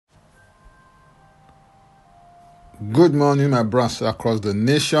Good morning, my brothers across the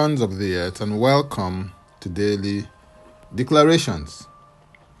nations of the earth, and welcome to Daily Declarations.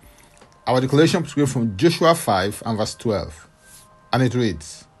 Our declaration is from Joshua 5 and verse 12, and it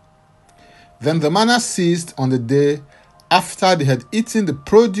reads, Then the manna ceased on the day after they had eaten the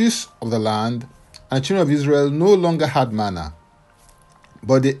produce of the land, and the children of Israel no longer had manna,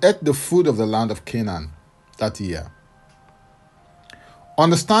 but they ate the food of the land of Canaan that year.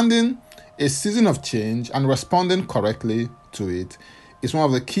 Understanding a season of change and responding correctly to it is one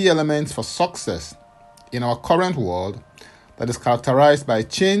of the key elements for success in our current world that is characterized by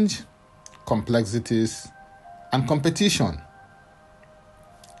change, complexities, and competition.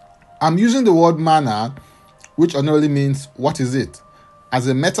 I'm using the word manna, which ordinarily means what is it, as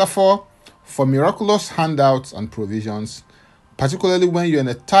a metaphor for miraculous handouts and provisions, particularly when you're in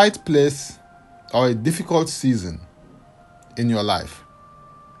a tight place or a difficult season in your life.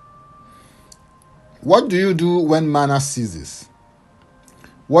 What do you do when manna ceases?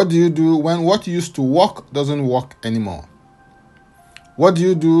 What do you do when what used to work doesn't work anymore? What do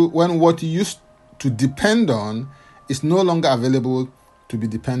you do when what you used to depend on is no longer available to be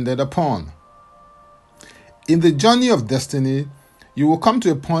depended upon? In the journey of destiny, you will come to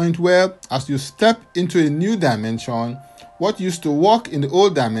a point where, as you step into a new dimension, what used to work in the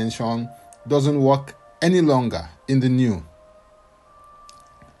old dimension doesn't work any longer in the new.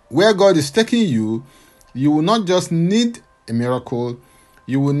 Where God is taking you, you will not just need a miracle,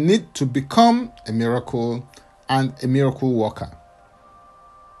 you will need to become a miracle and a miracle worker.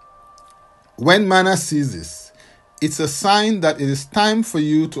 When manna ceases, it's a sign that it is time for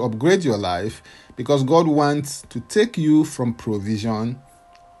you to upgrade your life because God wants to take you from provision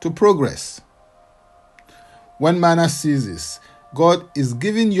to progress. When manna ceases, God is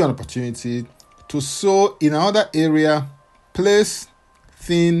giving you an opportunity to sow in another area, place,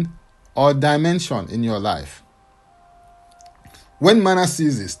 thing, or dimension in your life. When manna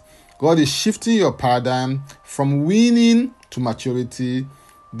ceases, God is shifting your paradigm from winning to maturity,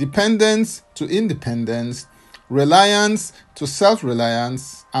 dependence to independence, reliance to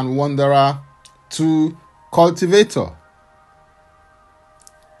self-reliance, and wanderer to cultivator.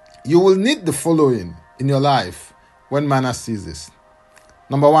 You will need the following in your life when manna ceases.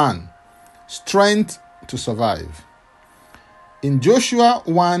 Number 1, strength to survive. In Joshua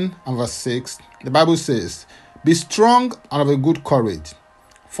 1 and verse 6, the Bible says, Be strong and of a good courage,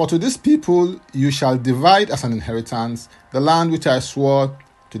 for to this people you shall divide as an inheritance the land which I swore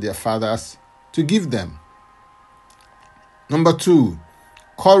to their fathers to give them. Number 2,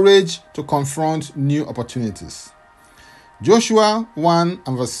 courage to confront new opportunities. Joshua 1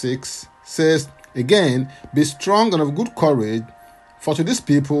 and verse 6 says, Again, be strong and of good courage, for to this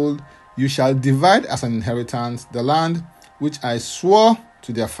people you shall divide as an inheritance the land which I swore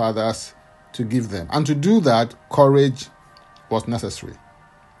to their fathers to give them. And to do that, courage was necessary.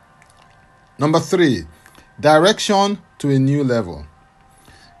 Number 3, direction to a new level.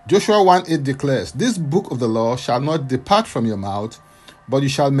 Joshua 1:8 declares, This book of the law shall not depart from your mouth, but you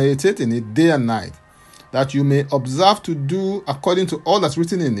shall meditate in it day and night, that you may observe to do according to all that's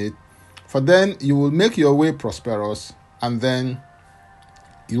written in it, for then you will make your way prosperous, and then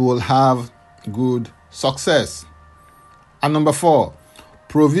you will have good success. And number 4,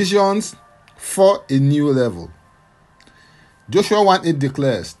 provisions for a new level. Joshua 1:8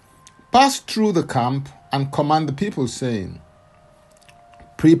 declares, Pass through the camp and command the people, saying,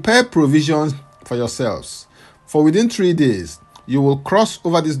 Prepare provisions for yourselves, for within 3 days you will cross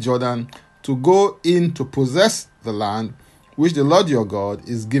over this Jordan to go in to possess the land which the Lord your God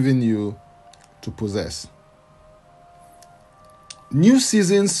is giving you to possess. New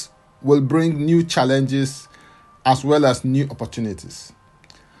seasons will bring new challenges as well as new opportunities.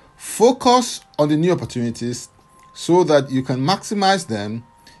 Focus on the new opportunities so that you can maximize them,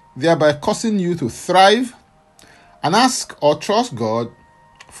 thereby causing you to thrive, and ask or trust God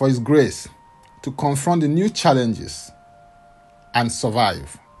for His grace to confront the new challenges and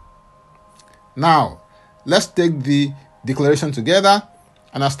survive. Now, let's take the declaration together,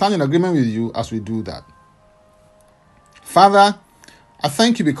 and I stand in agreement with you as we do that. Father, I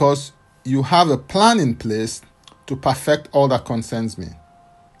thank you because you have a plan in place to perfect all that concerns me.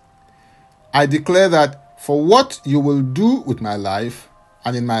 I declare that for what you will do with my life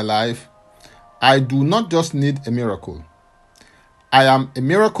and in my life, I do not just need a miracle. I am a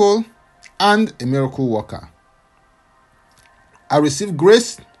miracle and a miracle worker. I receive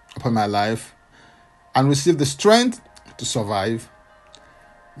grace upon my life and receive the strength to survive,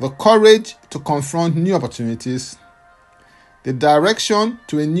 the courage to confront new opportunities, the direction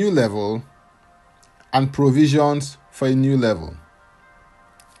to a new level, and provisions for a new level.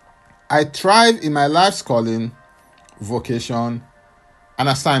 I thrive in my life's calling vocation, and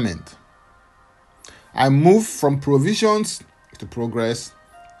assignment. I move from provisions to progress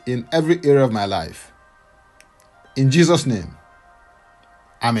in every area of my life. In Jesus' name,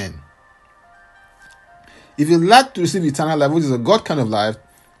 amen. If you'd like to receive eternal life, which is a God kind of life,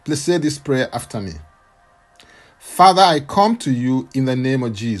 please say this prayer after me. Father, I come to you in the name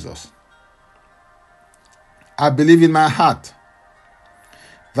of Jesus. I believe in my heart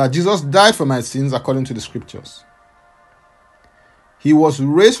that Jesus died for my sins according to the scriptures. He was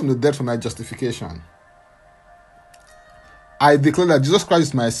raised from the dead for my justification. I declare that Jesus Christ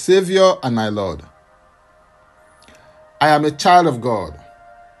is my Savior and my Lord. I am a child of God.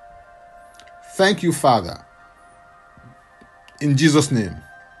 Thank you, Father. In Jesus' name,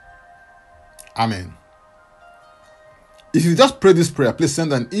 amen. If you just pray this prayer, please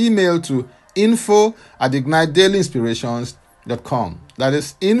send an email to info@ignitedailyinspirations.com. That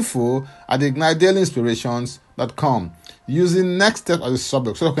is info@ignitedailyinspirations.com, using next step as a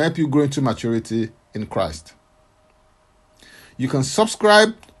subject so I can help you grow into maturity in Christ. You can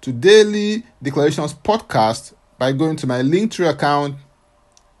subscribe to Daily Declarations podcast by going to my Linktree account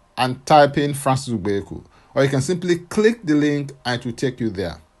and type in Francis Ugbeku, or you can simply click the link and it will take you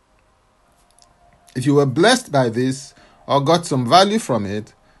there. If you were blessed by this or got some value from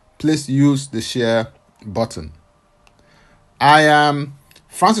it, please use the share button. I am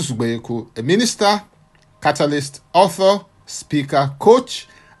Francis Ugbeku, a minister, catalyst, author, speaker, coach,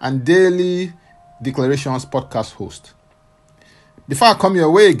 and Daily Declarations podcast host. Before I come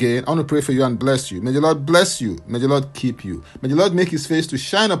your way again, I want to pray for you and bless you. May the Lord bless you. May the Lord keep you. May the Lord make his face to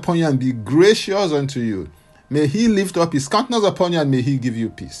shine upon you and be gracious unto you. May he lift up his countenance upon you and may he give you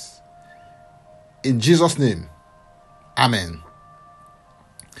peace. In Jesus' name, amen.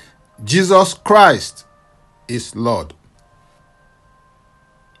 Jesus Christ is Lord.